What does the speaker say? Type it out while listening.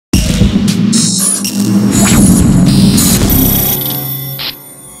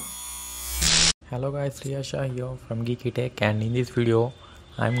Hello guys, Riyasha here from Geeky Tech, and in this video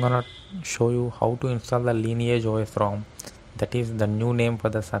I'm gonna show you how to install the Lineage OS ROM, that is the new name for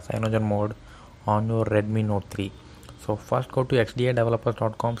the Cyanogen mode, on your Redmi Note 3. So first go to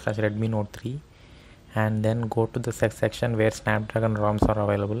xdadevelopers.com/Redmi Note 3 and then go to the section where Snapdragon ROMs are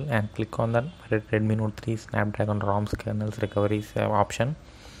available and click on the Redmi Note 3 Snapdragon ROMs kernels recovery option,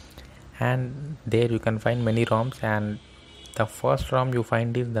 and there you can find many ROMs, and the first ROM you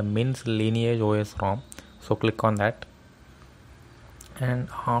find is the Min's Lineage OS ROM. So click on that, and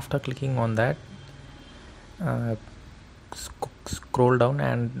after clicking on that, scroll down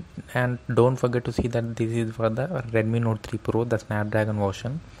and don't forget to see that this is for the Redmi Note 3 Pro, the Snapdragon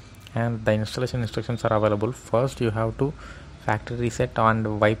version, and the installation instructions are available. First you have to factory reset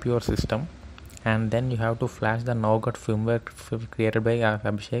and wipe your system, and then you have to flash the Nougat firmware created by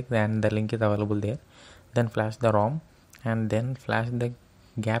Abhishek, and the link is available there. Then flash the ROM, and then flash the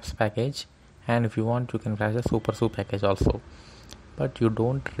gaps package, and if you want you can flash the SUSBSCRIBE package also, but you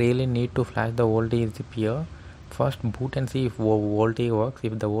don't really need to flash the voltage zip here. First boot and see if voltage works.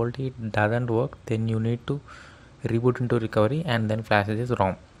 If the voltage doesn't work, then you need to reboot into recovery and then flash this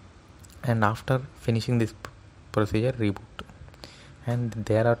ROM, and after finishing this procedure, reboot. And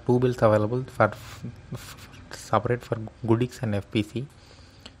there are two builds available for separate for Goodix and FPC,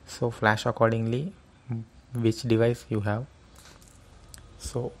 so flash accordingly which device you have.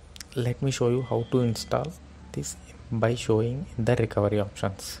 So let me show you how to install this by showing the recovery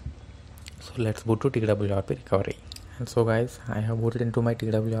options. So let's boot to TWRP recovery. And so guys, I have booted into my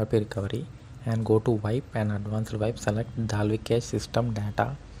TWRP recovery, and go to wipe and advanced wipe, select Dalvik cache, system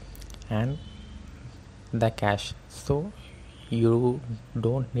data and the cache. So you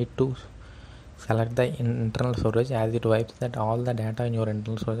don't need to select the internal storage, as it wipes that all the data in your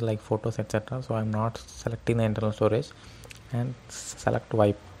internal storage like photos etc. So I'm not selecting the internal storage, and select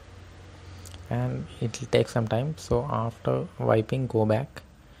wipe, and it will take some time. So after wiping, go back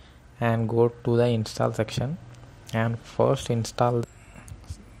and go to the install section, and first install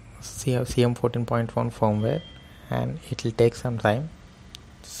CM14.1 firmware, and it will take some time.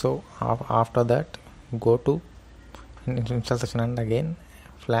 So after that, go to install section and again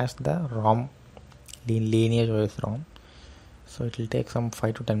flash the ROM, the Lineage OS ROM. So it will take some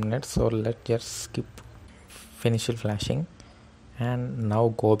 5 to 10 minutes. So let's just skip initial flashing, and now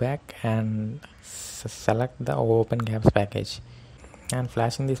go back and select the open gaps package, and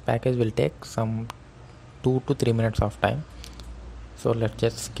flashing this package will take some 2 to 3 minutes of time. So let's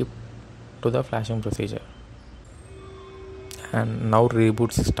just skip to the flashing procedure, and now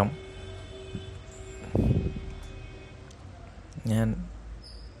reboot system. And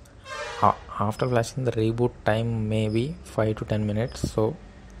after flashing, the reboot time may be 5 to 10 minutes, so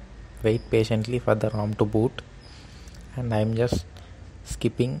wait patiently for the ROM to boot. And I'm just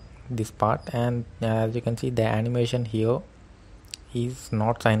skipping this part, and as you can see, the animation here is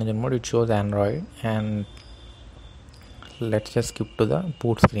not Cyanogen mode, it shows Android. And let's just skip to the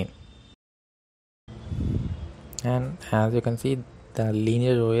boot screen, and as you can see, the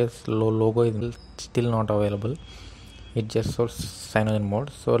Lineage OS logo is still not available, it just shows Cyanogen mode.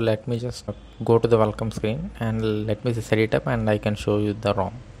 So let me just go to the welcome screen and let me set it up, and I can show you the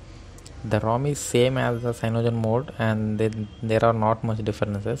ROM. The ROM is same as the Cyanogen mode, and then there are not much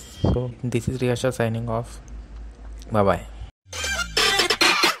differences. So this is Riyasha signing off. Bye bye.